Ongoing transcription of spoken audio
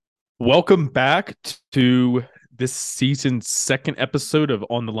Welcome back to this season's second episode of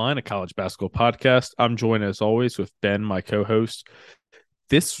On the Line, a college basketball podcast. I'm joined as always with Ben, my co-host.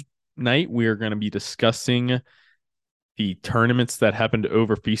 This night we are going to be discussing the tournaments that happened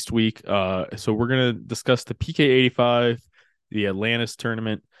over Feast Week. So we're going to discuss the PK85, the Atlantis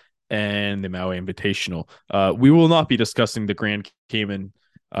tournament, and the Maui Invitational. We will not be discussing the Grand Cayman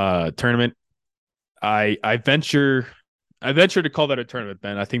tournament. I venture to call that a tournament,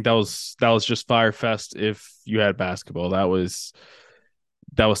 Ben. I think that was just Firefest if you had basketball. That was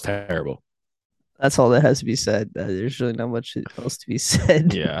terrible. That's all that has to be said. There's really not much else to be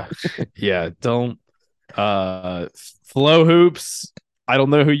said. Yeah. Yeah. Don't uh flow hoops. I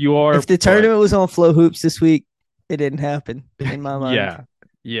don't know who you are, If the but tournament was on Flow Hoops this week, it didn't happen in my mind. yeah.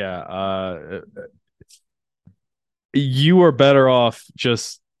 Yeah. You are better off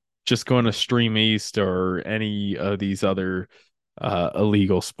just going to Stream East or any of these other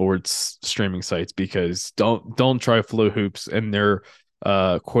illegal sports streaming sites because don't try Flow Hoops and their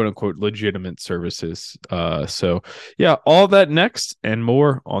quote unquote legitimate services. So yeah, all that next and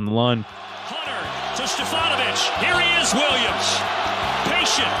more on the line. Hunter to Stefanovic. Here he is, Williams.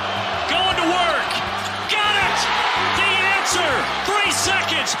 Patient, going to work. Got it! The answer! 3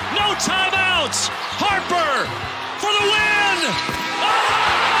 seconds, no timeouts. Harper for the win!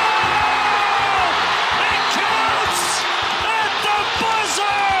 Oh! It counts at the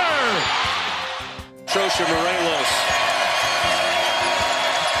buzzer! Trosha Morelos.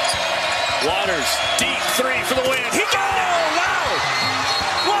 Waters, deep three for the win. He got it!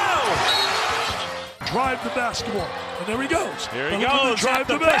 Wow! Drive the basketball. And there he goes. Here he Now goes. drive At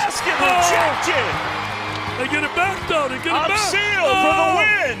the the basket. Oh! Rejected. They get it back, though. They get it Up back. seal for the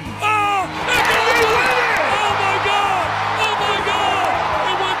win. Oh! And Did they win it? Oh, my God. Oh, my God.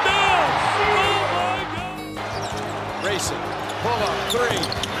 It went down. Oh, my God. Racing, pull up, three,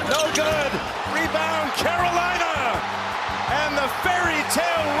 no good. Rebound, Carolina. And the fairy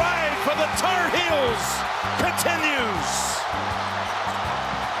tale ride for the Tar Heels continues.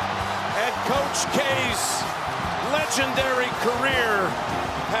 And Coach K's legendary career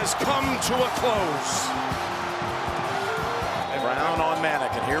has come to a close. And Brown on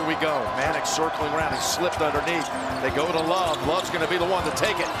Manick, and here we go. Manick circling around, he slipped underneath. They go to Love. Love's going to be the one to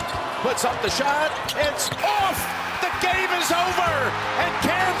take it. Puts up the shot, it's off! The game is over! And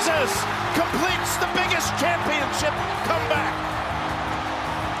Kansas completes the biggest championship comeback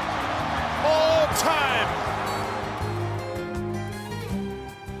all time.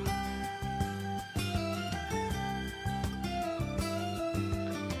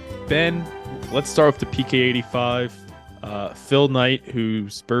 Ben, let's start with the PK85. Phil Knight,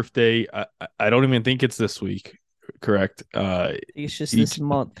 whose birthday I don't even think it's this week, correct? It's just this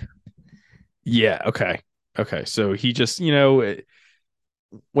month. Yeah, okay. So he just,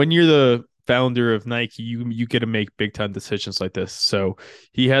 when you're the founder of Nike, you get to make big time decisions like this. So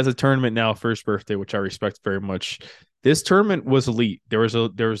he has a tournament now for his birthday, which I respect very much. This tournament was elite. There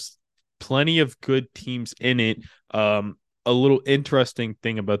was plenty of good teams in it. A little interesting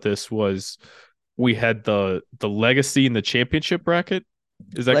thing about this was we had the legacy in the championship bracket.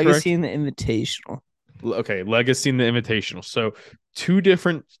 Is that Legacy correct? in the Invitational. Okay, legacy in the invitational. So two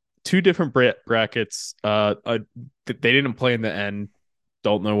different brackets. They didn't play in the end.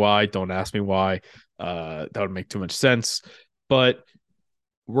 Don't know why. Don't ask me why. That would make too much sense. But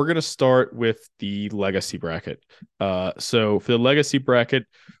we're gonna start with the legacy bracket. So for the legacy bracket,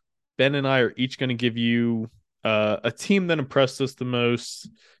 Ben and I are each gonna give you a team that impressed us the most,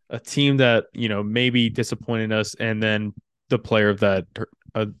 a team that maybe disappointed us, and then the player of that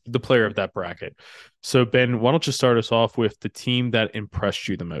bracket. So Ben, why don't you start us off with the team that impressed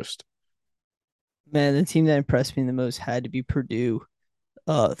you the most? Man, the team that impressed me the most had to be Purdue.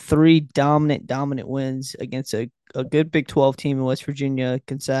 Three dominant wins against a good Big 12 team in West Virginia,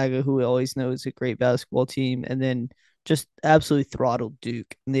 Gonzaga, who we always know is a great basketball team, and then just absolutely throttled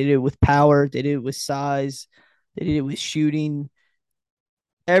Duke. And they did it with power, they did it with size, they did it with shooting.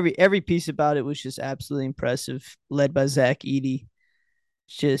 Every piece about it was just absolutely impressive, led by Zach Edey.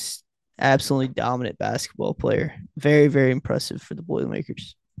 Just absolutely dominant basketball player. Very, very impressive for the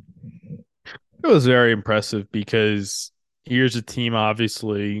Boilermakers. It was very impressive because here's a team,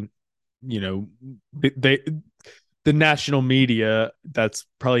 obviously, they the national media that's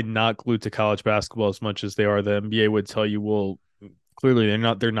probably not glued to college basketball as much as they are the NBA would tell you, well, clearly they're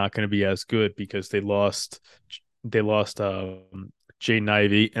not going to be as good because they lost Jaden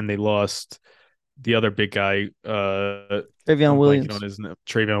Ivey and they lost the other big guy, Travion I'm blanking Williams. on his name,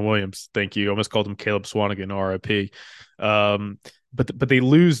 Travion Williams. Thank you. I almost called him Caleb Swanigan, RIP. But they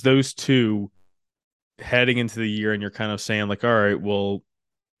lose those two heading into the year, and you're kind of saying like, all right, well,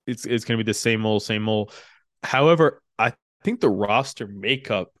 it's going to be the same old, same old. However, I think the roster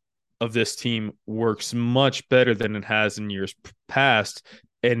makeup of this team works much better than it has in years past,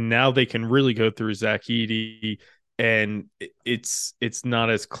 and now they can really go through Zach Edey, and it's not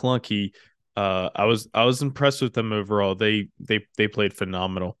as clunky. I was impressed with them overall. They played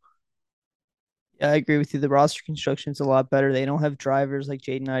phenomenal. Yeah, I agree with you. The roster construction is a lot better. They don't have drivers like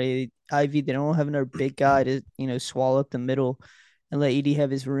Ivy. They don't have another big guy to swallow up the middle and let Edie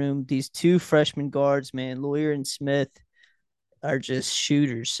have his room. These two freshman guards, man, Lawyer and Smith, are just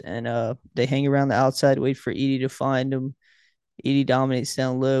shooters, and they hang around the outside, wait for Edie to find them. Edie dominates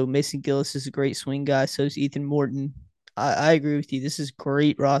down low. Mason Gillis is a great swing guy. So is Ethan Morton. I agree with you. This is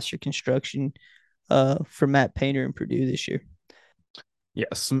great roster construction for Matt Painter and Purdue this year.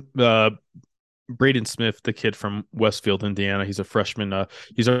 Yes, Braden Smith, the kid from Westfield, Indiana. He's a freshman.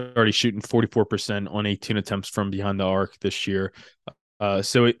 He's already shooting 44% on 18 attempts from behind the arc this year.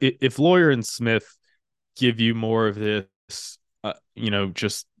 So if Lawyer and Smith give you more of this,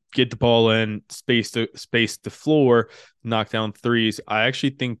 just get the ball in, space the floor, knock down threes. I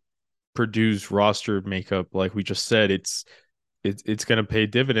actually think Purdue's roster makeup, like we just said, it's going to pay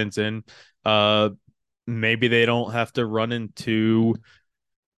dividends in. Maybe they don't have to run into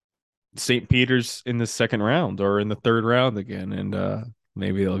St. Peter's in the second round or in the third round again, and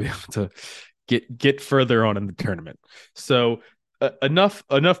maybe they'll be able to get further on in the tournament. So enough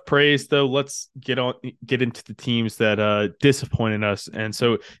praise though. Let's get into the teams that disappointed us. And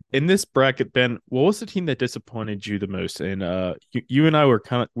so in this bracket, Ben, what was the team that disappointed you the most? And you and I were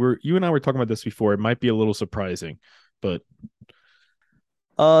talking about this before. It might be a little surprising, but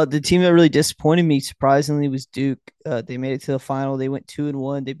the team that really disappointed me, surprisingly, was Duke. They made it to the final. They went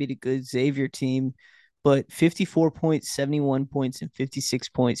 2-1. They beat a good Xavier team, but 54 points, 71 points, and 56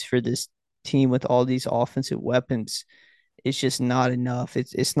 points for this team with all these offensive weapons. It's just not enough.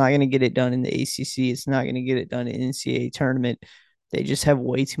 It's not going to get it done in the ACC. It's not going to get it done in NCAA tournament. They just have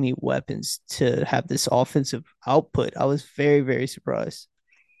way too many weapons to have this offensive output. I was very, very surprised.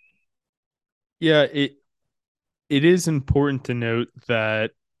 yeah, it is important to note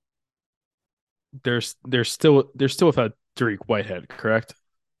that they're still without Derek Whitehead, correct?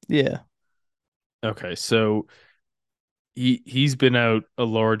 Yeah. Okay, so he's been out a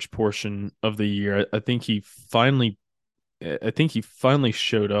large portion of the year. I think he finally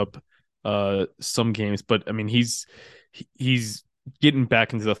showed up some games, but I mean he's getting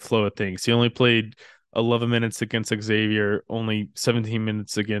back into the flow of things. He only played 11 minutes against Xavier, only 17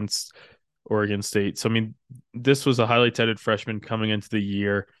 minutes against Oregon State. So I mean, this was a highly touted freshman coming into the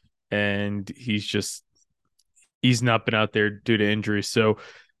year, and he's not been out there due to injury. So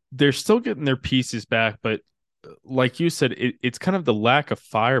they're still getting their pieces back, but like you said, it's kind of the lack of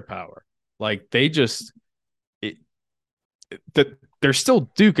firepower. Like it, that they're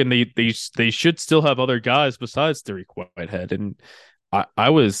still Duke, and they should still have other guys besides Derek Whitehead. And I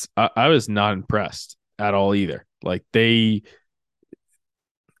was not impressed at all either. Like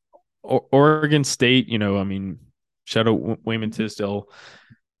Oregon State, I mean, shout out Wayman Tisdale.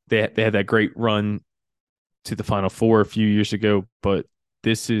 They had that great run to the Final Four a few years ago, but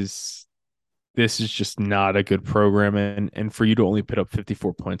this is just not a good program, and for you to only put up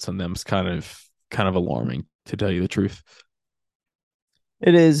 54 points on them is kind of alarming, to tell you the truth.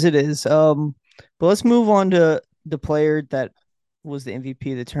 It is. It is. But let's move on to the player that was the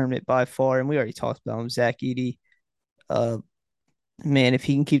MVP of the tournament by far, and we already talked about him, Zach Edey. Uh, man, if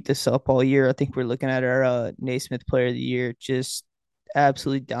he can keep this up all year, I think we're looking at our Naismith Player of the Year. Just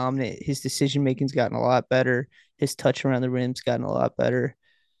absolutely dominant. His decision making's gotten a lot better. His touch around the rim's gotten a lot better.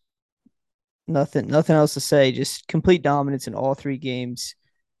 Nothing else to say. Just complete dominance in all three games.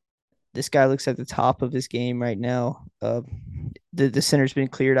 This guy looks at the top of his game right now. The center's been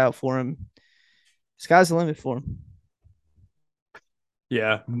cleared out for him. Sky's the limit for him.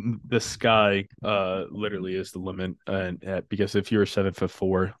 Yeah, the sky literally is the limit, and because if you're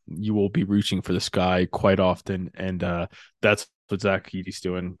 7'4", you will be reaching for the sky quite often, and that's what Zach Edey's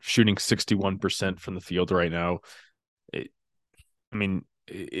doing, shooting 61% from the field right now. I mean,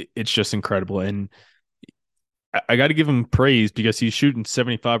 it's just incredible, and I got to give him praise because he's shooting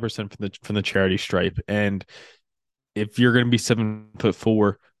 75% from the charity stripe, and if you're going to be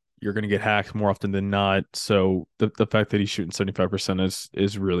 7'4", you're going to get hacked more often than not. So the fact that he's shooting 75%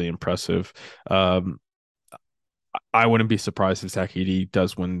 is really impressive. I wouldn't be surprised if Zach Edey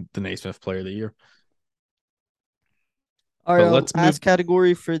does win the Naismith Player of the Year. All right, But let's move. last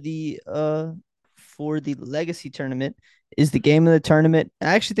category for the legacy tournament is the game of the tournament.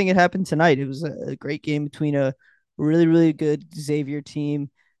 I actually think it happened tonight. It was a great game between a really, really good Xavier team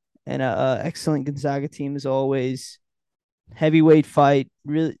and a excellent Gonzaga team as always. heavyweight fight.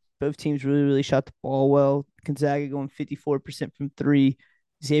 Really, both teams really shot the ball well. Gonzaga going 54% from three.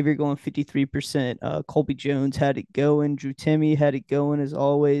 Xavier going 53%. Colby Jones had it going. Drew Timmy had it going as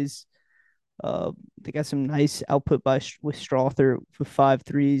always. They got some nice output with Strother with 5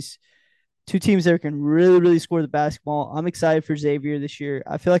 threes. Two teams that can really score the basketball. I'm excited for Xavier this year.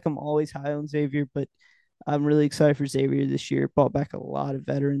 I feel like I'm always high on Xavier, but I'm really excited for Xavier this year. Brought back a lot of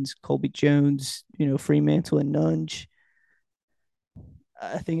veterans, Colby Jones, Fremantle and Nunge.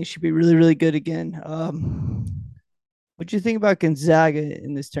 I think it should be really good again. What do you think about Gonzaga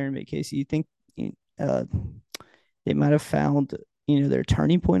in this tournament, Casey? You think uh, they might have found their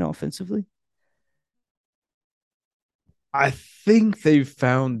turning point offensively? I think they've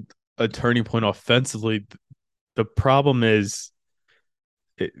found a turning point offensively. The problem is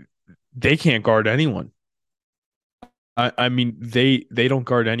it, they can't guard anyone. I mean they don't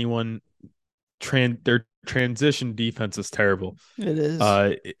guard anyone. Their transition defense is terrible. It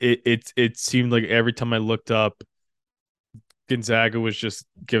is. It seemed like every time I looked up, Gonzaga was just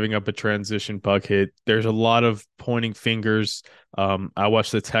giving up a transition bucket. There's a lot of pointing fingers. I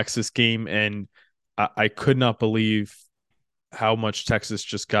watched the Texas game and I could not believe how much Texas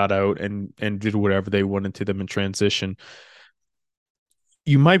just got out and did whatever they wanted to them in transition.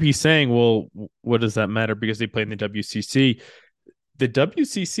 You might be saying, well, what does that matter because they play in the WCC? The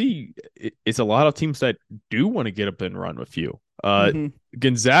WCC is a lot of teams that do want to get up and run with you. Mm-hmm.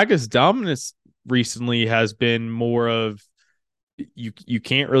 Gonzaga's dominance recently has been more of you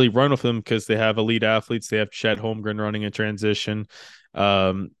can't really run with them because they have elite athletes. They have Chet Holmgren running in transition.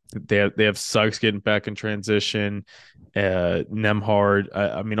 They have Suggs getting back in transition. Nemhard.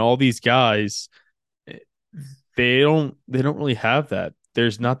 I mean, all these guys, they don't really have that.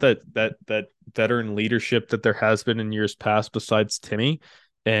 There's not that veteran leadership that there has been in years past besides Timmy,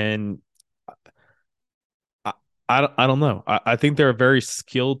 and I don't know. I think they're a very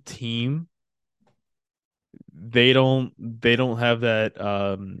skilled team. They don't have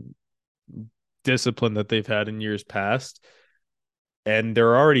that discipline that they've had in years past, and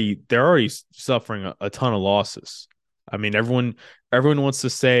they're already suffering a ton of losses. I mean, everyone wants to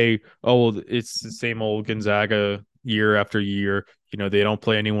say, "Oh, well, it's the same old Gonzaga year after year." They don't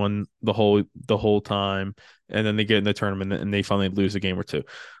play anyone the whole time, and then they get in the tournament and they finally lose a game or two.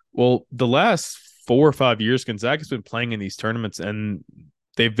 Well, the last 4 or 5 years, Gonzaga's been playing in these tournaments, and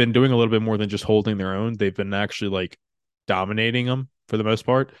they've been doing a little bit more than just holding their own. They've been actually like dominating them for the most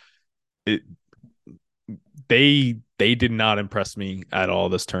part. It, they did not impress me at all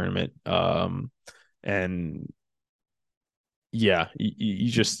this tournament. And yeah,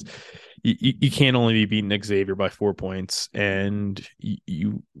 you can't only be beating Xavier by 4 points, and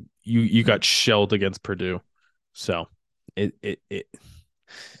you got shelled against Purdue, so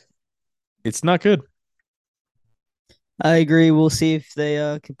it's not good. I agree. We'll see if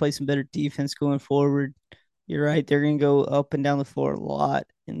they can play some better defense going forward. You're right. They're going to go up and down the floor a lot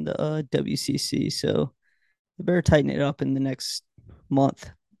in the WCC. So they better tighten it up in the next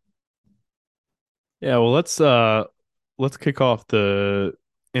month. Yeah, well, let's kick off the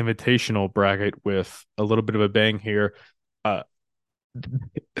invitational bracket with a little bit of a bang here. Uh,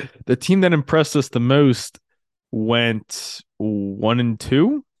 the team that impressed us the most went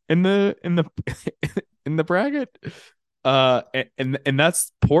 1-2 in the in the bracket. And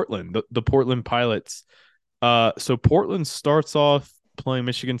that's Portland, the Portland Pilots. So Portland starts off playing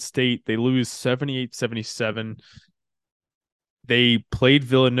Michigan State. They lose 78-77. They played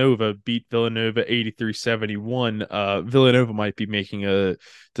Villanova, beat Villanova 83-71. Villanova might be making a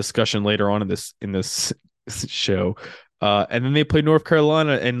discussion later on in this show. And then they played North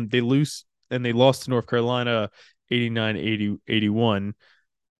Carolina and they lost to North Carolina 89-81.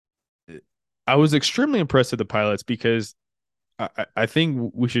 I was extremely impressed with the Pilots because I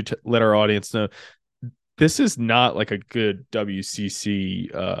think we should let our audience know this is not like a good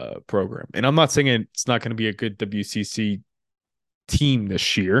WCC program. And I'm not saying it's not going to be a good WCC team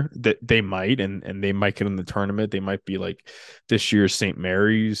this year. That they might, and they might get in the tournament. They might be like this year's St.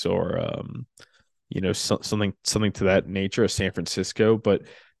 Mary's or something to that nature of San Francisco. But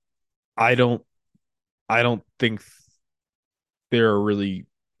I don't think they're a really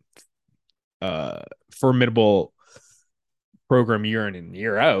formidable program year in and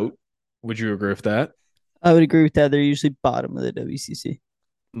year out. Would you agree with that? I would agree with that. They're usually bottom of the WCC.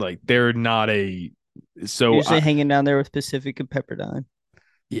 Like they're not a Usually hanging down there with Pacific and Pepperdine.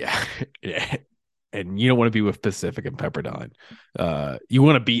 Yeah. Yeah. And you don't want to be with Pacific and Pepperdine. You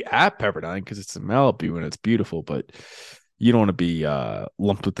want to be at Pepperdine because it's in Malibu and it's beautiful, but you don't want to be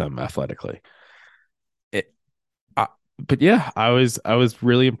lumped with them athletically. But yeah, I was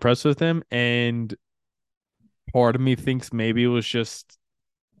really impressed with them, and Part of me thinks maybe it was just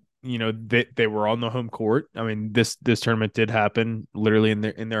they were on the home court. I mean, this tournament did happen literally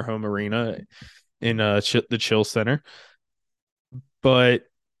in their home arena in the Chill Center, but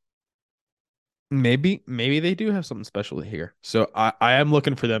maybe they do have something special here. So I am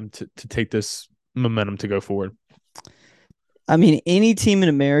looking for them to take this momentum to go forward. I mean, any team in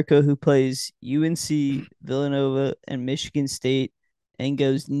America who plays UNC, Villanova, and Michigan State and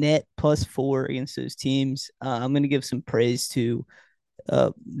goes net +4 against those teams, I'm going to give some praise to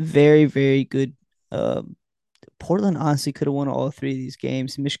very, very good. Portland honestly could have won all three of these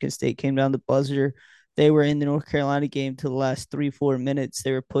games. Michigan State came down the buzzer. They were in the North Carolina game to the last 3-4 minutes.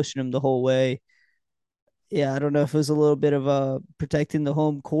 They were pushing them the whole way. Yeah, I don't know if it was a little bit of protecting the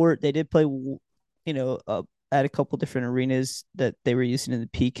home court. They did play, at a couple different arenas that they were using in the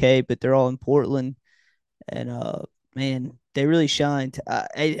PK, but they're all in Portland. And man, they really shined.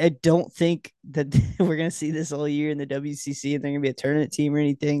 I don't think that we're gonna see this all year in the WCC, and they're gonna be a tournament team or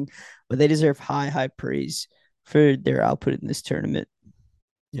anything, but they deserve high praise for their output in this tournament.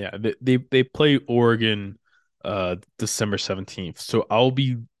 Yeah, they play Oregon December 17th. So I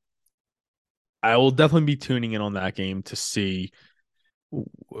will definitely be tuning in on that game to see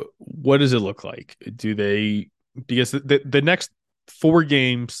what does it look like. Do they because the next four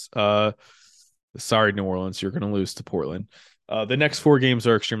games sorry New Orleans, you're going to lose to Portland. The next four games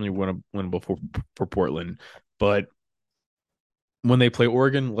are extremely winnable for Portland, but when they play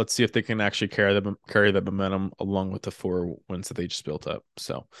Oregon, let's see if they can actually carry that momentum along with the 4 wins that they just built up.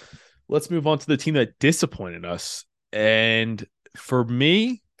 So, let's move on to the team that disappointed us. And for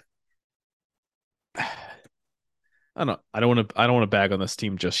me, I don't want to bag on this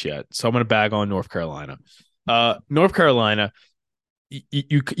team just yet. So I'm going to bag on North Carolina. North Carolina,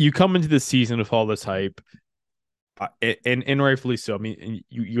 you come into the season with all this hype, and rightfully so. I mean,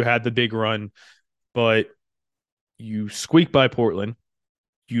 you had the big run, but you squeak by Portland,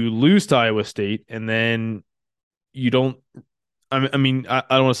 you lose to Iowa State, and then you don't. I mean, I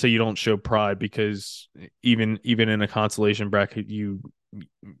don't want to say you don't show pride because even in a consolation bracket, you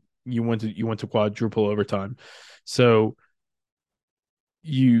went to quadruple overtime, so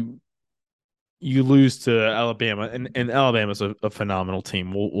you lose to Alabama, and Alabama's a phenomenal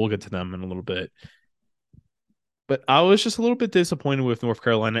team. We'll get to them in a little bit, but I was just a little bit disappointed with North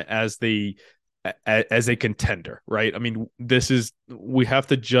Carolina as a contender, right? I mean, we have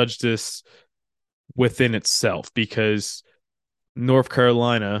to judge this within itself because North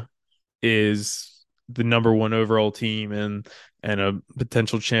Carolina is the number one overall team and a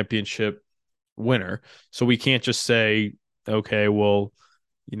potential championship winner. So we can't just say, okay, well,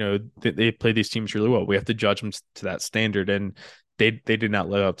 they play these teams really well. We have to judge them to that standard, and they did not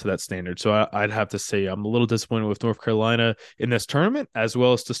live up to that standard. So I'd have to say I'm a little disappointed with North Carolina in this tournament as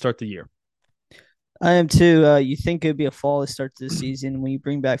well as to start the year. I am too. You think it'd be a flawless start to the season when you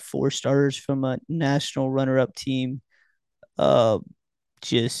bring back 4 starters from a national runner-up team. Uh,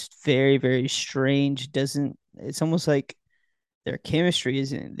 just very, very strange. Doesn't It's almost like their chemistry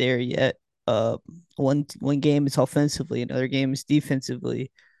isn't there yet. One game is offensively, another game is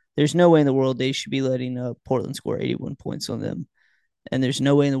defensively. There's no way in the world they should be letting Portland score 81 points on them, and there's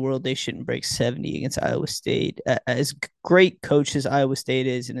no way in the world they shouldn't break 70 against Iowa State. As great coach as Iowa State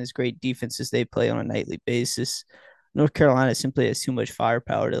is, and as great defenses they play on a nightly basis, North Carolina simply has too much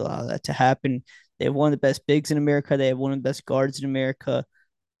firepower to allow that to happen. They have one of the best bigs in America. They have one of the best guards in America.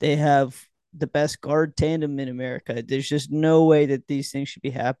 They have the best guard tandem in America. There's just no way that these things should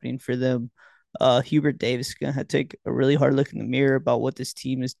be happening for them. Hubert Davis is going to take a really hard look in the mirror about what this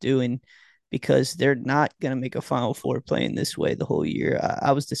team is doing because they're not going to make a Final Four playing this way the whole year.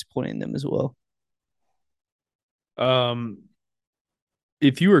 I was disappointed in them as well.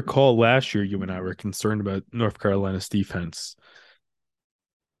 If you recall last year, you and I were concerned about North Carolina's defense.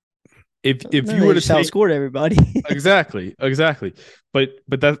 If you were to take outscored everybody. exactly, but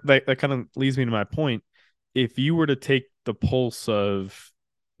that kind of leads me to my point. If you were to take the pulse of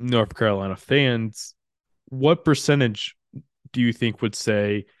North Carolina fans, what percentage do you think would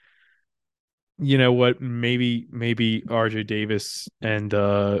say, you know what, maybe RJ Davis and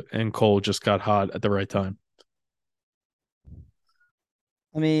Cole just got hot at the right time?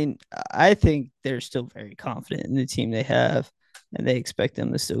 I mean, I think they're still very confident in the team they have, and they expect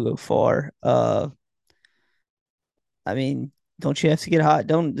them to still go far. I mean, don't you have to get hot?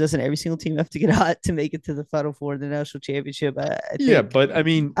 Doesn't every single team have to get hot to make it to the Final Four of the national championship? Yeah, but I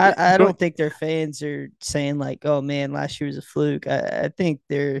mean, I don't think their fans are saying like, "Oh man, last year was a fluke." I think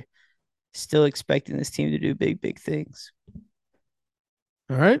they're still expecting this team to do big things.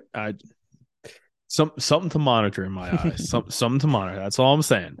 All right, something to monitor in my eyes. Something to monitor. That's all I'm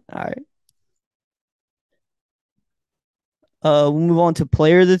saying. All right. We'll move on to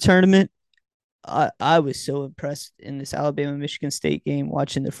player of the tournament. I was so impressed in this Alabama Michigan State game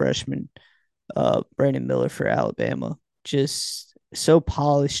watching the freshman Brandon Miller for Alabama. Just so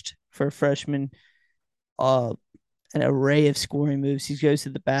polished for a freshman. Uh, an array of scoring moves. He goes to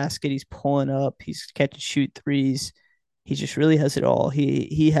the basket. He's pulling up. He's catching shoot threes. He just really has it all.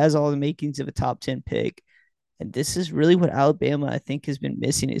 He has all the makings of a top 10 pick. And this is really what Alabama, I think, has been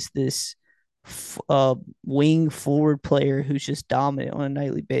missing is this wing forward player who's just dominant on a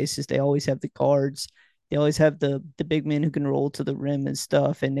nightly basis. They always have the guards. They always have the big men who can roll to the rim and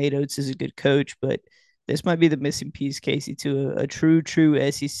stuff. And Nate Oates is a good coach, but this might be the missing piece, Casey, to a true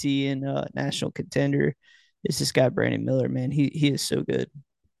SEC and national contender. Is this guy Brandon Miller? Man, he is so good.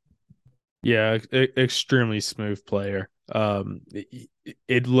 Yeah, extremely smooth player.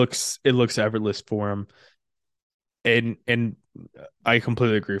 It looks effortless for him, and I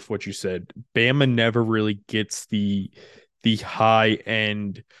completely agree with what you said. Bama never really gets the high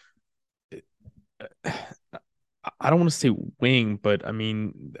end. I don't want to say wing, but I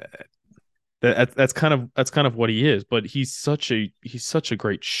mean that's kind of what he is. But he's such a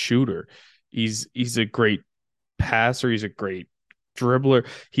great shooter. He's a great passer. He's a great dribbler.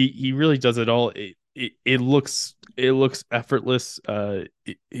 He really does it all. It looks effortless.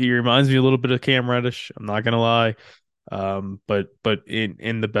 He reminds me a little bit of Cam Reddish. I'm not gonna lie, but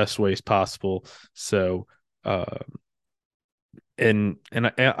in the best ways possible. So, and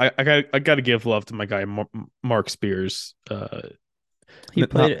I got to give love to my guy Mark Spears. He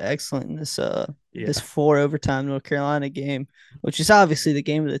played Not excellent in this yeah 4 overtime North Carolina game, which is obviously the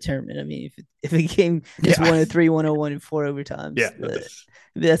game of the tournament. I mean, if a game is yeah 103, 101 in 4 overtimes, yeah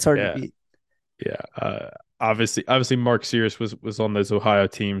that's hard to yeah beat. yeah. Obviously, Mark Sears was on those Ohio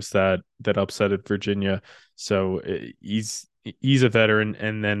teams that upsetted Virginia, so he's a veteran.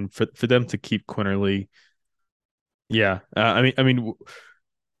 And then for them to keep Quinterly, yeah. I mean,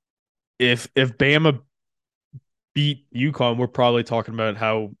 if Bama beat UConn, we're probably talking about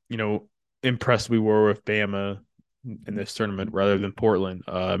how impressed we were with Bama in this tournament rather than Portland.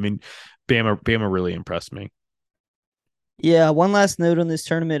 I mean, Bama really impressed me. Yeah, one last note on this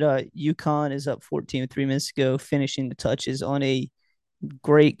tournament. UConn is up 14 with 3 minutes to go, finishing the touches on a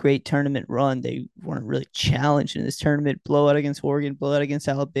great tournament run. They weren't really challenged in this tournament. Blowout against Oregon, blowout against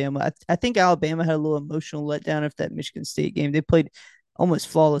Alabama. I think Alabama had a little emotional letdown after that Michigan State game. They played almost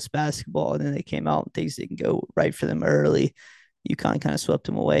flawless basketball, and then they came out and things didn't go right for them early. UConn kind of swept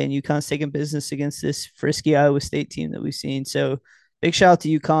them away, and UConn's taking business against this frisky Iowa State team that we've seen. So big shout out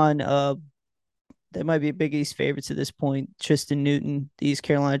to UConn. They might be a Big East favorites at this point. Tristan Newton, the East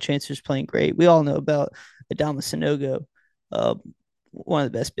Carolina transfer, is playing great. We all know about Adama Sanogo, uh, one of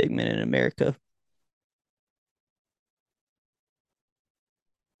the best big men in America.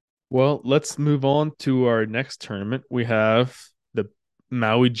 Well, let's move on to our next tournament. We have the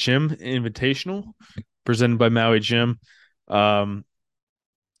Maui Gym Invitational, presented by Maui Gym. Um,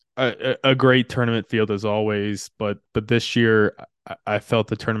 a great tournament field as always, but this year I felt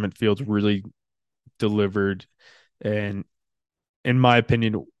the tournament field really delivered, and in my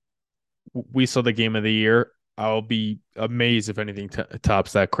opinion, we saw the game of the year. I'll be amazed if anything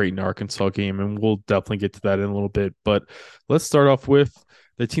tops that Creighton Arkansas game, and we'll definitely get to that in a little bit. But let's start off with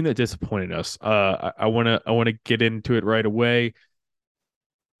the team that disappointed us. I want to get into it right away.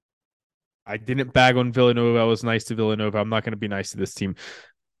 I didn't bag on Villanova. I was nice to Villanova. I'm not going to be nice to this team.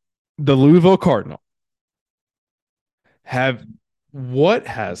 The Louisville Cardinal have what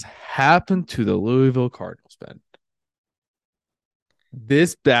has happened to the Louisville Cardinals, Ben?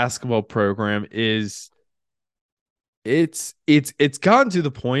 This basketball program is it's gotten to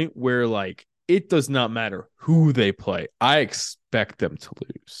the point where like it does not matter who they play. I expect them to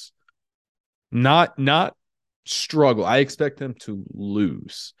lose. Not struggle. I expect them to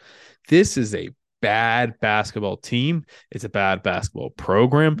lose. This is a bad basketball team. It's a bad basketball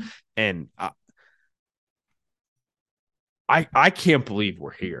program, and I can't believe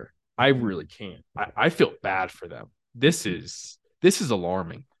we're here. I really can't. I feel bad for them. This is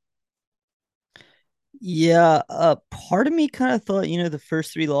alarming. Yeah, part of me kind of thought, the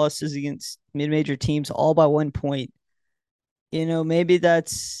first 3 losses against mid-major teams, all by 1 point. Maybe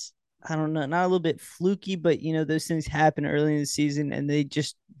that's, I don't know, not a little bit fluky, but those things happen early in the season, and they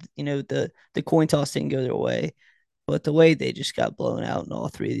just, the coin toss didn't go their way. But the way they just got blown out in all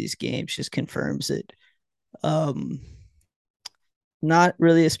 3 of these games just confirms it. Um, Not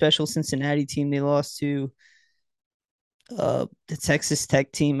really a special Cincinnati team they lost to. The Texas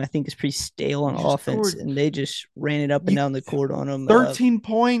Tech team, I think, is pretty stale on You offense, scored and they just ran it up and down the court on them. 13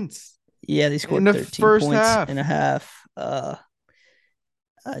 points Yeah, they in scored the 13 first points half. and a half.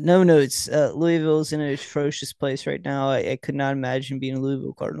 No notes. Louisville's in an atrocious place right now. I could not imagine being a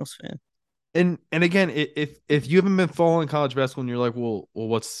Louisville Cardinals fan. And again, if you haven't been following college basketball and you're like, well,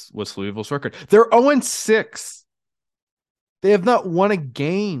 what's Louisville's record? They're 0-6. They have not won a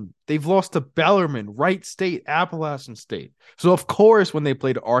game. They've lost to Bellarmine, Wright State, Appalachian State. So of course, when they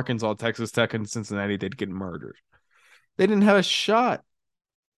played Arkansas, Texas Tech, and Cincinnati, they'd get murdered. They didn't have a shot.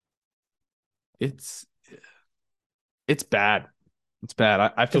 It's it's bad. It's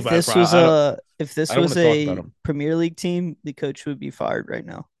bad. I feel If bad for. this was a if I this don't want was to talk about a them, Premier League team, the coach would be fired right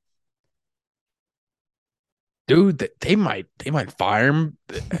now. dude. They might fire him.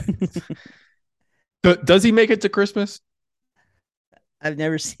 Does he make it to Christmas? I've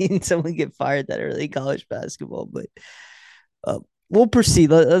never seen someone get fired that early in college basketball, but uh, we'll proceed.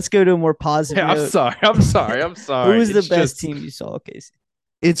 Let's go to a more positive Yeah, I'm note. sorry. I'm sorry. I'm Who sorry. was the It's best just team you saw, Casey?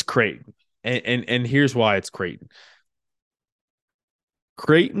 it's Creighton, and here's why it's Creighton.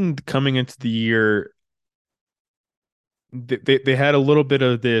 Creighton coming into the year, they had a little bit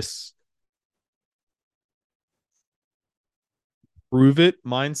of this prove it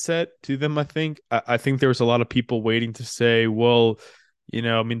mindset to them. I think there was a lot of people waiting to say, well,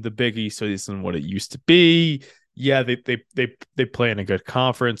 I mean, the Big East isn't what it used to be. Yeah, they play in a good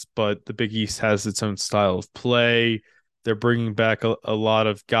conference, but the Big East has its own style of play. They're bringing back a lot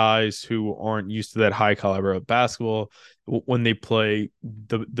of guys who aren't used to that high caliber of basketball. When they play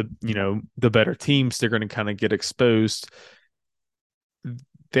the better teams, they're going to kind of get exposed.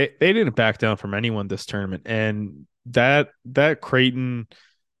 They didn't back down from anyone this tournament, and that Creighton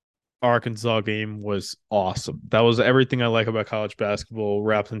Arkansas game was awesome. That was everything I like about college basketball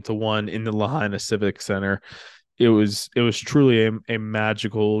wrapped into one in the Lahaina Civic Center. It was truly a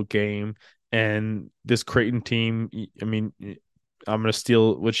magical game, and this Creighton team. I mean, I'm going to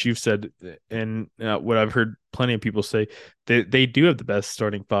steal what you've said and what I've heard plenty of people say. They do have the best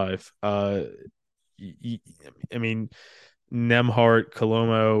starting five. I mean, Nemhart,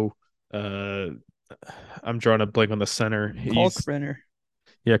 Colomo. Uh, I'm drawing a blank on the center. Kalkbrenner.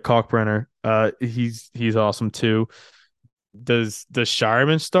 Yeah, Kalkbrenner. He's awesome too. Does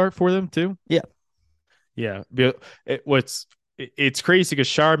Shireman start for them too? Yeah. Yeah. It's crazy because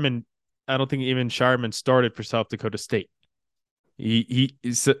Shireman. I don't think even Shireman started for South Dakota State. He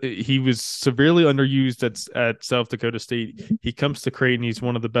was severely underused at South Dakota State. He comes to Creighton. He's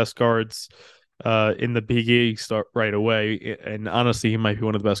one of the best guards in the Big East start right away. And honestly, he might be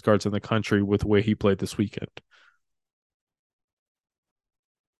one of the best guards in the country with the way he played this weekend.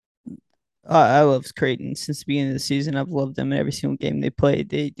 I love Creighton since the beginning of the season. I've loved them in every single game they played.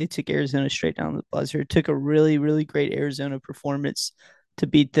 They took Arizona straight down the buzzer. It took a really, really great Arizona performance to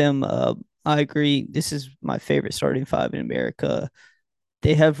beat them. I agree. This is my favorite starting five in America.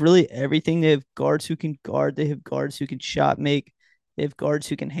 They have really everything. They have guards who can guard. They have guards who can shot make. They have guards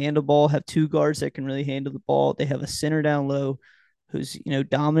who can handle ball. Have two guards that can really handle the ball. They have a center down low who's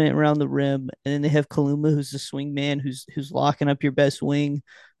dominant around the rim, and then they have Kaluma who's the swing man who's locking up your best wing,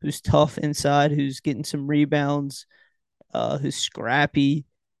 who's tough inside, who's getting some rebounds, who's scrappy,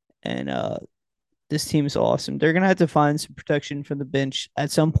 and this team is awesome. They're gonna have to find some protection from the bench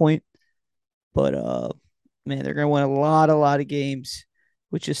at some point, but man, they're gonna win a lot of games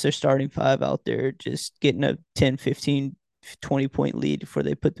with just their starting five out there, just getting a 10, 15, 20 point lead before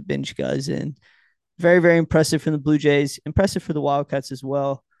they put the bench guys in. Very, very impressive from the Blue Jays. Impressive for the Wildcats as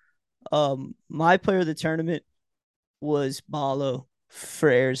well. My player of the tournament was Malo for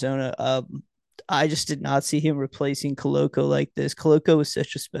Arizona. I just did not see him replacing Koloko like this. Koloko was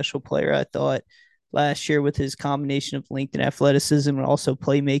such a special player, I thought, last year with his combination of length and athleticism and also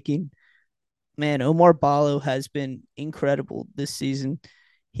playmaking. Man, Omar Balo has been incredible this season.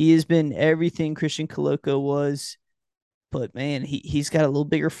 He has been everything Christian Koloko was, but man, he's got a little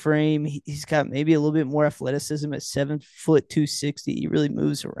bigger frame. He's got maybe a little bit more athleticism at 7 foot 260. He really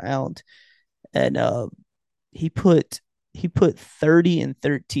moves around, and he put 30 and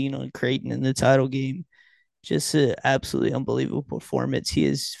 13 on Creighton in the title game. Just an absolutely unbelievable performance. He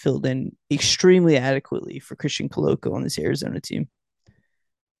has filled in extremely adequately for Christian Koloko on this Arizona team.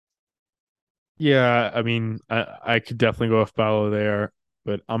 Yeah, I mean, I could definitely go with Ballo there,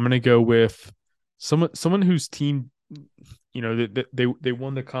 but I'm gonna go with someone whose team, they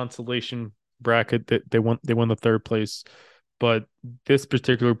won the consolation bracket. That they won the third place, but this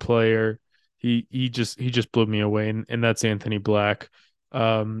particular player, he just blew me away, and that's Anthony Black.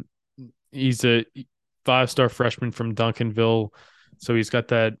 Um, he's a 5-star freshman from Duncanville, so he's got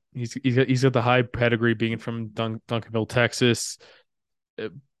that. He's got the high pedigree being from Duncanville, Texas.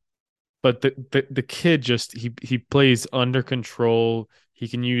 But the kid just he plays under control. He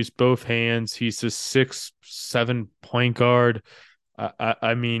can use both hands. He's a 6'7" point guard.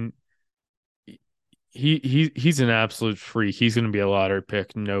 I mean, he's an absolute freak. He's going to be a lottery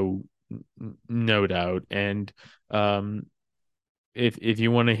pick, no doubt. And if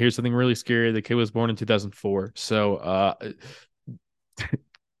you want to hear something really scary, the kid was born in 2004. So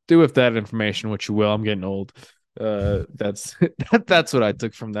do with that information what you will. I'm getting old. That's that's what I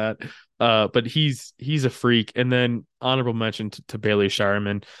took from that. But he's a freak. And then honorable mention to Bailey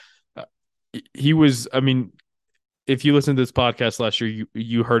Shireman. Uh, he was, I mean, if you listened to this podcast last year,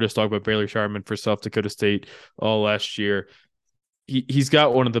 you heard us talk about Bailey Shireman for South Dakota State all last year. He's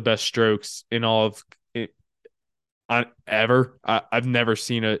got one of the best strokes in all of it, ever. I've never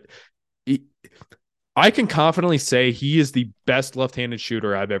seen it. I can confidently say he is the best left-handed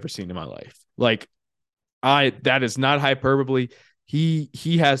shooter I've ever seen in my life. Like that is not hyperbole. He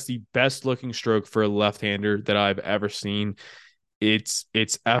has the best looking stroke for a left-hander that I've ever seen. It's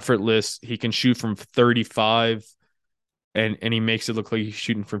effortless. He can shoot from 35 and he makes it look like he's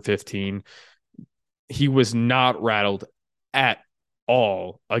shooting from 15. He was not rattled at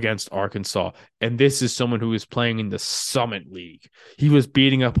all against Arkansas. And this is someone who is playing in the Summit League. He was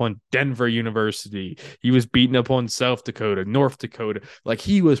beating up on Denver University. He was beating up on South Dakota, North Dakota. Like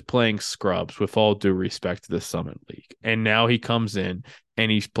he was playing scrubs with all due respect to the Summit League. And now he comes in and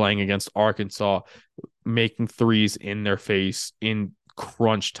he's playing against Arkansas, making threes in their face in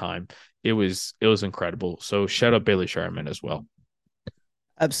crunch time. It was incredible. So shout out Bailey Shireman as well.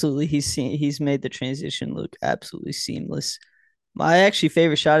 Absolutely, he's made the transition look absolutely seamless. My actually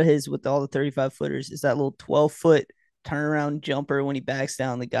favorite shot of his with all the 35 footers is that little 12-foot turnaround jumper when he backs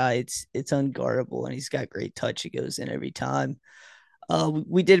down the guy. It's unguardable and he's got great touch. It goes in every time.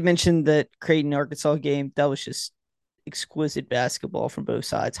 We did mention that Creighton Arkansas game. That was just exquisite basketball from both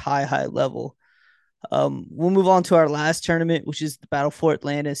sides, high level. We'll move on to our last tournament, which is the Battle for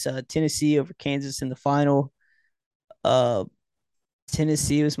Atlantis, Tennessee over Kansas in the final. Uh,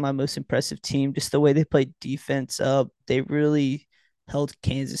 Tennessee was my most impressive team. Just the way they played defense up, they really held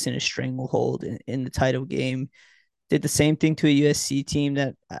Kansas in a stranglehold in the title game. Did the same thing to a USC team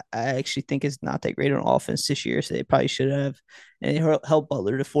that I actually think is not that great on offense this year, so they probably should have. And they held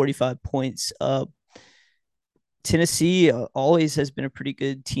Butler to 45 points. Tennessee always has been a pretty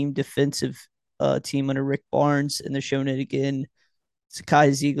good team defensive team under Rick Barnes, and they're showing it again.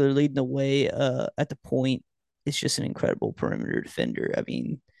 Sakai Ziegler leading the way at the point. It's just an incredible perimeter defender. I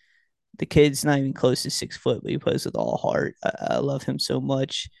mean, the kid's not even close to 6 foot, but he plays with all heart. I love him so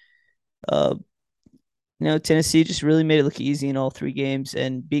much. Uh, Tennessee just really made it look easy in all three games,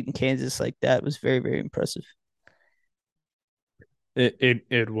 and beating Kansas like that was very, very impressive.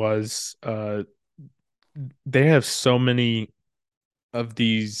 It was. They have so many of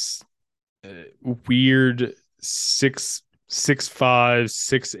these weird 6'5",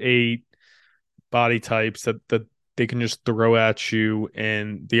 6'8" body types that they can just throw at you,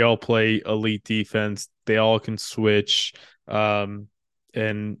 and they all play elite defense. They all can switch, and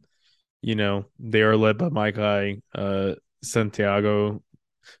they are led by my guy Santiago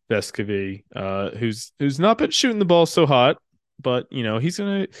Vescovi, who's not been shooting the ball so hot, but he's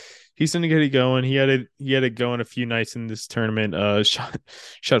gonna get it going. He had it going a few nights in this tournament.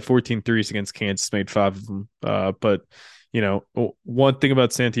 Shot 14 threes against Kansas, made 5 of them. But one thing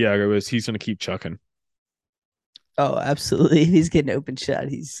about Santiago is he's gonna keep chucking. Oh, absolutely. If he's getting open shot,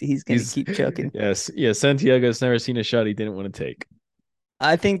 he's gonna keep chucking. Yes, yeah. Santiago's never seen a shot he didn't want to take.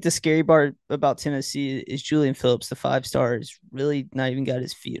 I think the scary part about Tennessee is Julian Phillips, the 5 star, is really not even got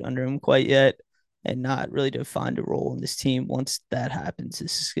his feet under him quite yet, and not really defined a role in this team. Once that happens,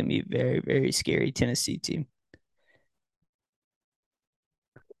 this is going to be a very, very scary Tennessee team.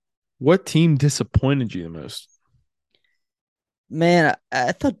 What team disappointed you the most? Man,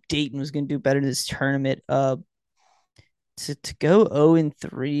 I thought Dayton was going to do better in this tournament. To go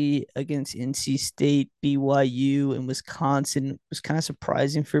 0-3 against NC State, BYU, and Wisconsin was kind of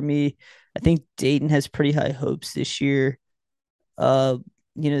surprising for me. I think Dayton has pretty high hopes this year. Uh,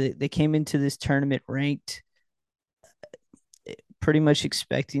 they came into this tournament ranked, pretty much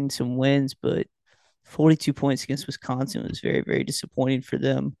expecting some wins, but 42 points against Wisconsin was very, very disappointing for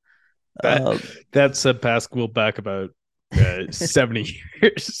them. That that's a basketball back about 70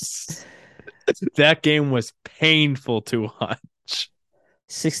 years. That game was painful to watch.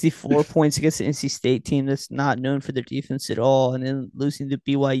 64 points against the NC State team that's not known for their defense at all, and then losing to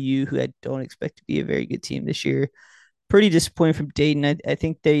BYU, who I don't expect to be a very good team this year. Pretty disappointing from Dayton. I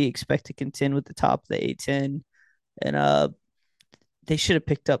think they expect to contend with the top of the A10, and they should have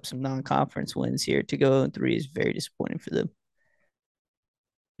picked up some non-conference wins here. To go 0-3 is very disappointing for them.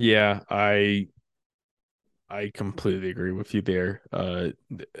 Yeah, I completely agree with you there.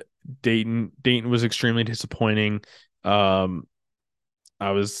 Dayton was extremely disappointing.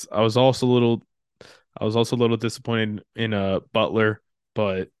 I was also a little disappointed in Butler,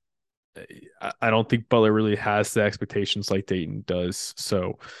 but I don't think Butler really has the expectations like Dayton does.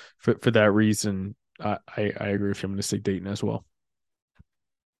 So for that reason, I agree with you. I'm going to say Dayton as well.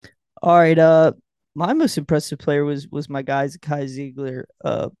 All right. My most impressive player was my guy Kai Ziegler.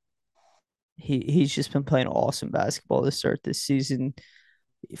 He's just been playing awesome basketball to start this season.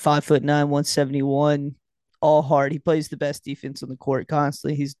 5'9", 171, all hard. He plays the best defense on the court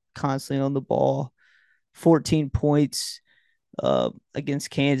constantly. He's constantly on the ball. 14 points against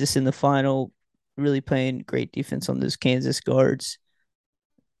Kansas in the final. Really playing great defense on those Kansas guards.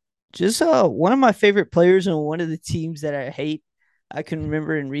 Just one of my favorite players on one of the teams that I hate. I can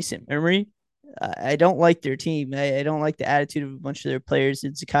remember in recent memory. I don't like their team. I don't like the attitude of a bunch of their players.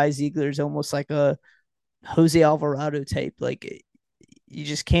 And Zakai Ziegler is almost like a Jose Alvarado type. Like you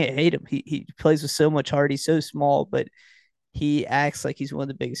just can't hate him. He plays with so much heart. He's so small, but he acts like he's one of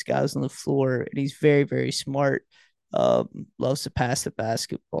the biggest guys on the floor, and he's very, very smart. Loves to pass the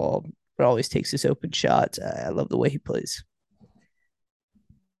basketball, but always takes his open shots. I love the way he plays.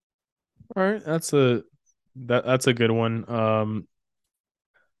 All right, that's a good one.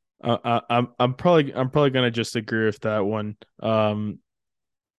 I'm probably gonna just agree with that one.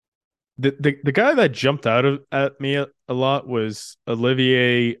 The guy that jumped out at me a lot was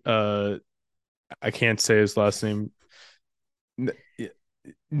Olivier. I can't say his last name.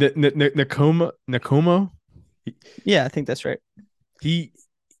 Nakomo. Yeah, I think that's right. He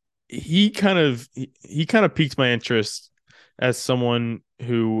he kind of piqued my interest as someone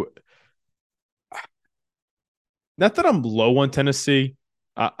who, not that I'm low on Tennessee.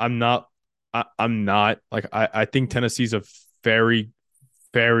 I'm not. I'm not like I think Tennessee's a very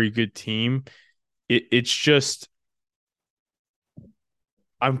very good team. It's just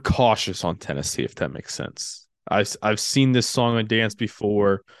I'm cautious on Tennessee, if that makes sense. I've seen this song and dance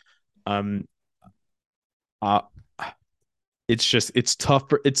before. Um, uh, it's tough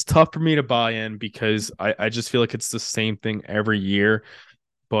for me to buy in because I just feel like it's the same thing every year.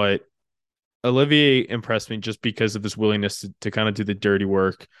 But Olivier impressed me just because of his willingness to kind of do the dirty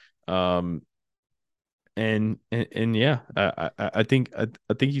work. Um, and yeah, I think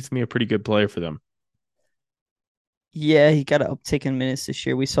he's gonna be a pretty good player for them. Yeah, he got an uptick in minutes this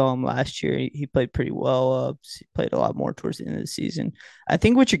year. We saw him last year. He played pretty well. He played a lot more towards the end of the season. I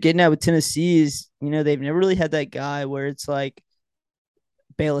think what you're getting at with Tennessee is, they've never really had that guy where it's like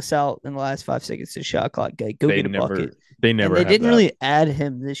bail us out in the last 5 seconds of the shot clock. Go They get a bucket. never they And never they have didn't that. really add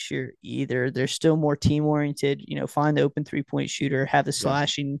him this year either. They're still more team oriented. Find the open 3-point shooter, have the Yeah.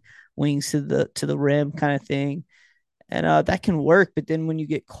 slashing wings to the rim kind of thing, and that can work. But then when you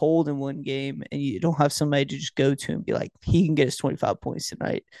get cold in one game and you don't have somebody to just go to and be like, he can get us 25 points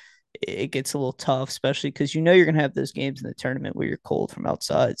tonight, it gets a little tough, especially because you're gonna have those games in the tournament where you're cold from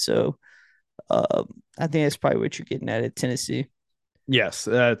outside. So I think that's probably what you're getting at Tennessee. Yes,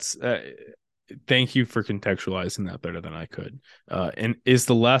 that's thank you for contextualizing that better than I could. And is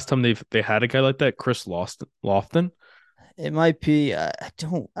the last time they had a guy like that Chris Lofton? It might be. I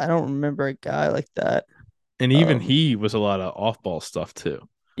don't remember a guy like that. And even Um, he was a lot of off-ball stuff too.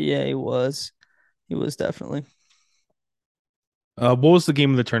 yeah, he was. He was definitely. What was the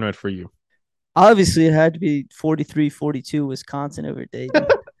game of the tournament for you? Obviously, it had to be 43-42 Wisconsin over Dayton.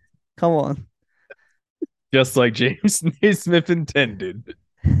 Come on. Just like James Naismith intended.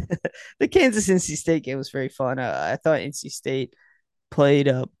 The Kansas NC State game was very fun. I thought NC State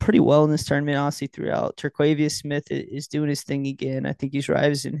played pretty well in this tournament, honestly, throughout. Terquavius Smith is doing his thing again. I think he's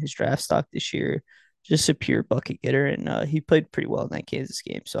rising his draft stock this year. Just a pure bucket getter, and he played pretty well in that Kansas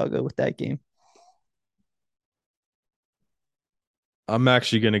game. So I'll go with that game. I'm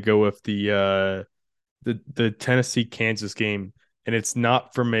actually gonna go with the Tennessee Kansas game, and it's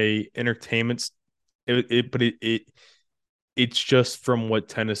not from a entertainment, but it's just from what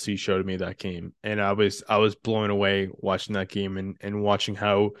Tennessee showed me that game, and I was blown away watching that game and watching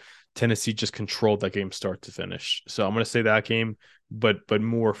how Tennessee just controlled that game start to finish. So I'm gonna say that game, but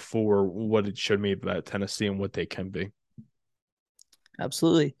more for what it showed me about Tennessee and what they can be.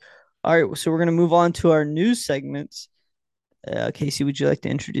 Absolutely. All right, so we're gonna move on to our news segments. Casey, would you like to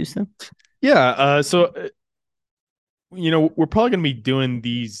introduce them? Yeah. We're probably going to be doing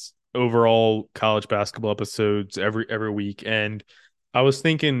these overall college basketball episodes every week, and I was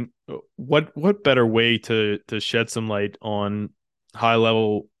thinking, what better way to shed some light on high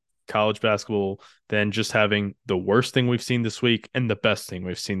level college basketball than just having the worst thing we've seen this week and the best thing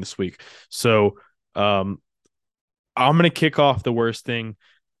we've seen this week. So, I'm going to kick off the worst thing.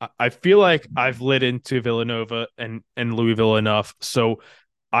 I feel like I've lit into Villanova and Louisville enough, so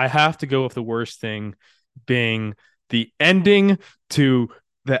I have to go with the worst thing being the ending to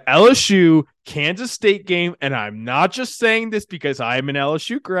the LSU Kansas State game, and I'm not just saying this because I'm an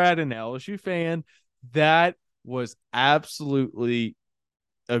LSU grad and LSU fan, that was absolutely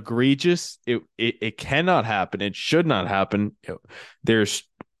egregious. It cannot happen. It should not happen. There's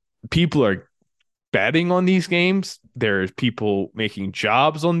people are betting on these games. There's people making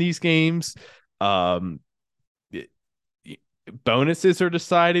jobs on these games. Um, Bonuses are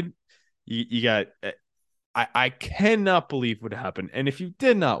decided. You got. I cannot believe what happened. And if you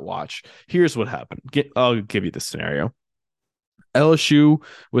did not watch, here's what happened. I'll give you the scenario. LSU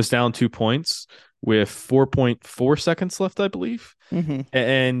was down 2 points with 4.4 seconds left, I believe. Mm-hmm.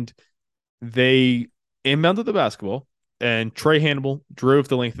 And they inbounded the basketball, and Trey Hannibal drove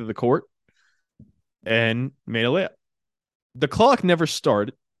the length of the court and made a layup. The clock never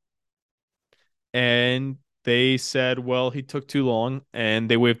started, and they said, well, he took too long, and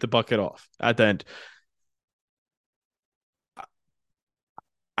they waved the bucket off at the end.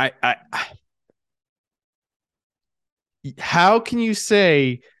 I how can you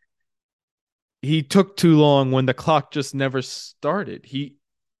say he took too long when the clock just never started?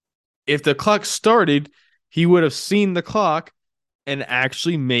 If the clock started, he would have seen the clock and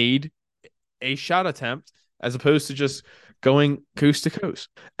actually made a shot attempt as opposed to just going coast to coast.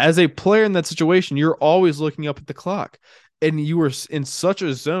 As a player in that situation, you're always looking up at the clock, and you were in such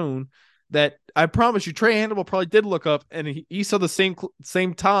a zone that I promise you, Trey Hannibal probably did look up, and he saw the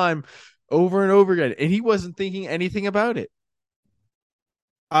same time over and over again, and he wasn't thinking anything about it.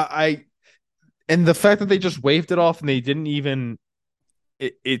 I and the fact that they just waved it off and they didn't even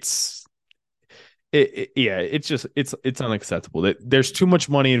it's unacceptable. There's too much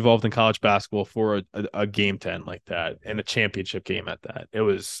money involved in college basketball for a game to end like that, and a championship game at that. It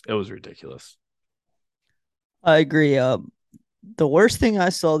was ridiculous. I agree. The worst thing I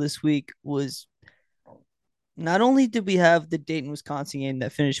saw this week was not only did we have the Dayton, Wisconsin game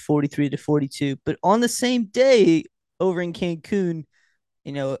that finished 43-42, but on the same day over in Cancun,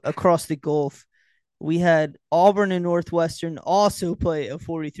 across the Gulf, we had Auburn and Northwestern also play a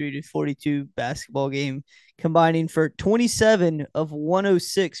 43-42 basketball game, combining for 27 of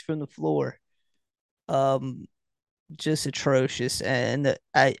 106 from the floor. Just atrocious. And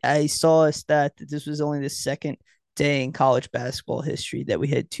I saw a stat that this was only the second day in college basketball history that we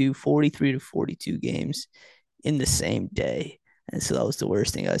had two 43-42 games in the same day. And so that was the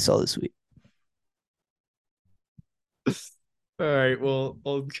worst thing I saw this week. All right, well,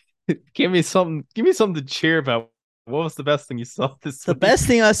 give me something to cheer about. What was the best thing you saw this The week? best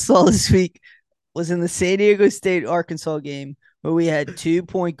thing I saw this week was in the San Diego State Arkansas game, where we had 2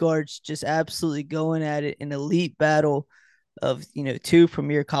 point guards just absolutely going at it, an elite battle of two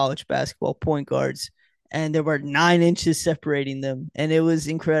premier college basketball point guards, and there were 9 inches separating them, and it was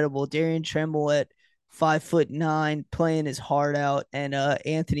incredible. Darian Tremble at 5'9", playing his heart out, and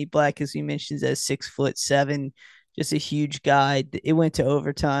Anthony Black, as we mentioned, at 6'7", just a huge guy. It went to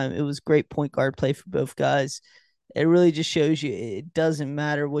overtime. It was great point guard play for both guys. It really just shows you it doesn't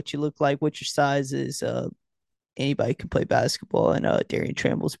matter what you look like, what your size is. Anybody can play basketball, and Darian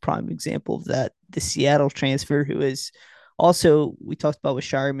Tramble's a prime example of that. The Seattle transfer, who is also, we talked about with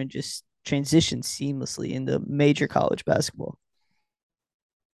Shireman, just transitioned seamlessly into major college basketball.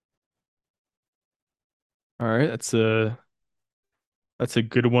 All right, that's a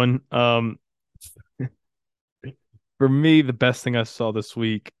good one. For me, the best thing I saw this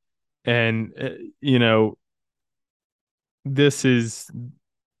week, and this is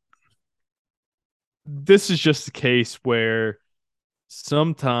just a case where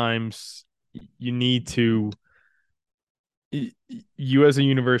sometimes you need to you as a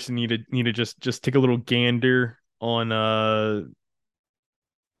university need to just take a little gander on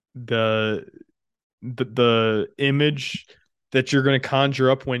the image that you're going to conjure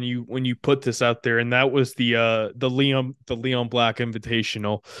up when you put this out there, and that was the Leon Black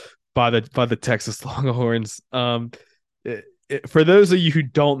Invitational by the Texas Longhorns. For those of you who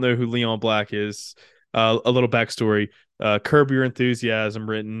don't know who Leon Black is, a little backstory: Curb Your Enthusiasm,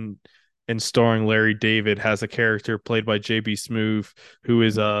 written and starring Larry David, has a character played by J.B. Smoove, who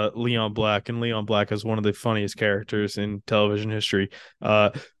is Leon Black, and Leon Black is one of the funniest characters in television history.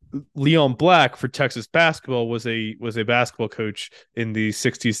 Leon Black for Texas basketball was a basketball coach in the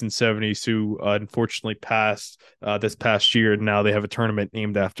 60s and 70s who unfortunately passed this past year, and now they have a tournament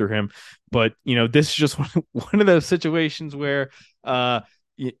named after him. But this is just one of those situations where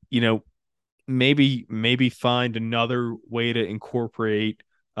maybe find another way to incorporate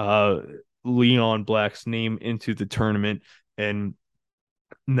Leon Black's name into the tournament and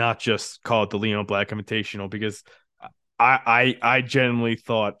not just call it the Leon Black Invitational, because I genuinely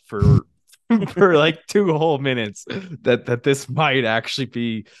thought for for like 2 whole minutes that this might actually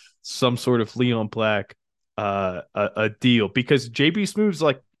be some sort of Leon Black a deal, because JB Smooth's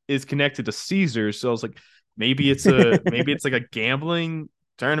like is connected to Caesars, so I was like, maybe it's like a gambling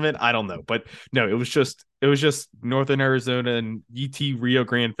tournament. I don't know, but no, it was just Northern Arizona and UT Rio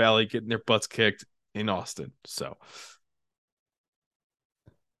Grande Valley getting their butts kicked in Austin. So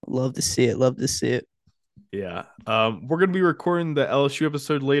Love to see it. Love to see it. yeah, we're gonna be recording the LSU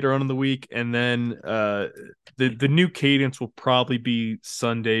episode later on in the week, and then the new cadence will probably be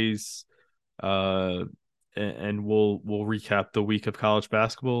Sundays, and we'll recap the week of college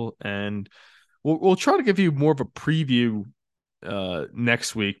basketball, and we'll try to give you more of a preview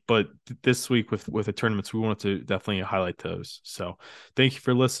next week, but this week with the tournaments, we wanted to definitely highlight those. So thank you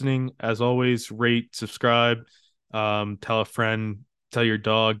for listening. As always, rate, subscribe, tell a friend, tell your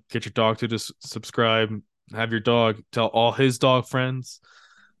dog, get your dog to just subscribe, have your dog tell all his dog friends.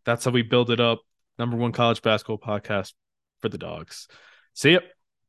 That's how we build it up. #1 college basketball podcast for the dogs. See ya.